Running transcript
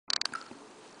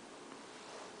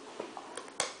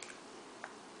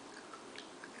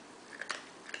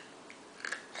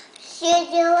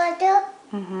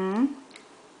Mm-hmm.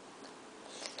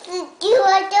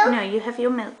 No, you have your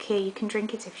milk here. You can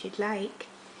drink it if you'd like.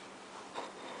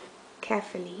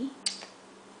 Carefully.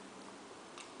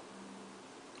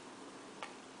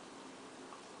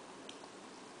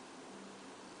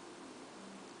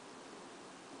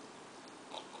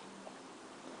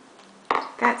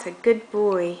 That's a good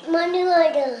boy.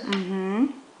 Mm-hmm.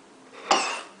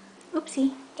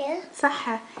 Oopsie. Yeah.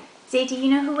 Saha. Zaidy, you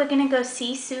know who we're going to go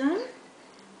see soon?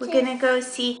 We're going to go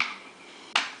see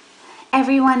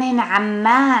everyone in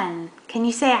Amman. Can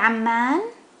you say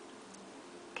Amman?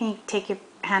 Can you take your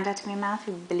hand out of your mouth,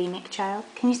 you bulimic child?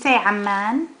 Can you say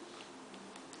Amman?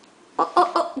 Oh,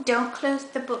 oh, oh, don't close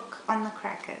the book on the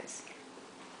crackers.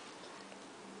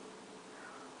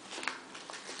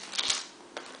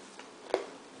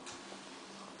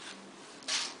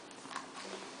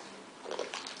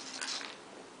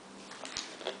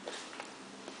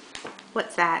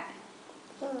 What's that?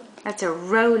 That's a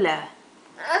roller.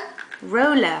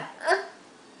 Roller.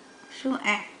 Shoo,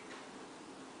 eh.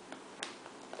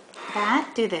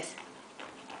 That, do this.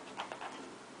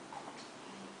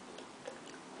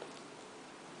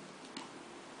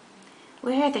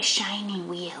 Where are the shiny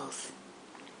wheels?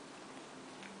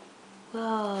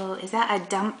 Whoa, is that a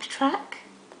dump truck?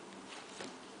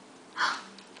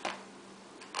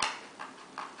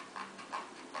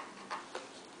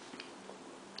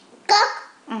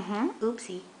 Mm-hmm,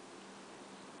 oopsie.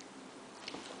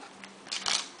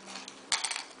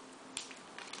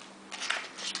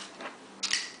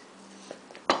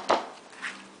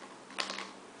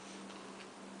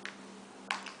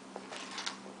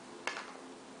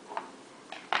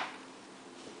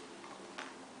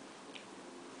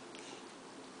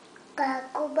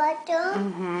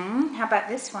 Mm-hmm. How about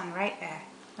this one right there?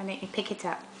 Why don't you pick it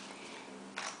up?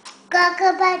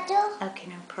 Okay,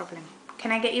 no problem.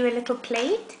 Can I get you a little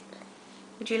plate?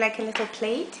 Would you like a little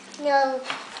plate? No. Yeah,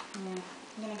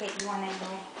 I'm gonna get you one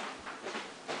anyway.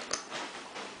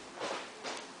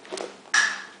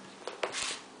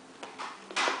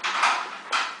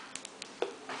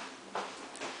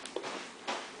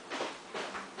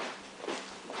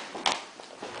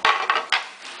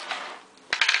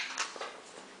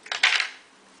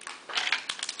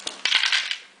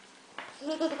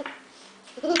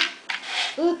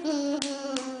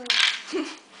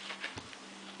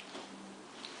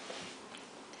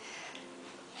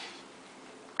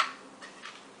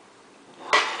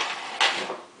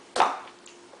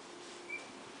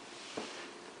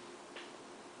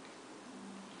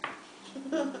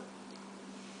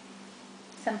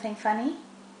 Something funny?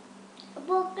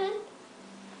 Broken.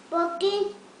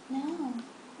 No,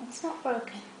 it's not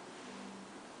broken.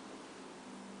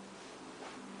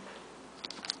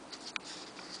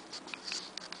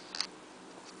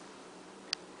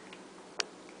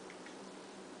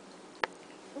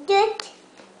 Good.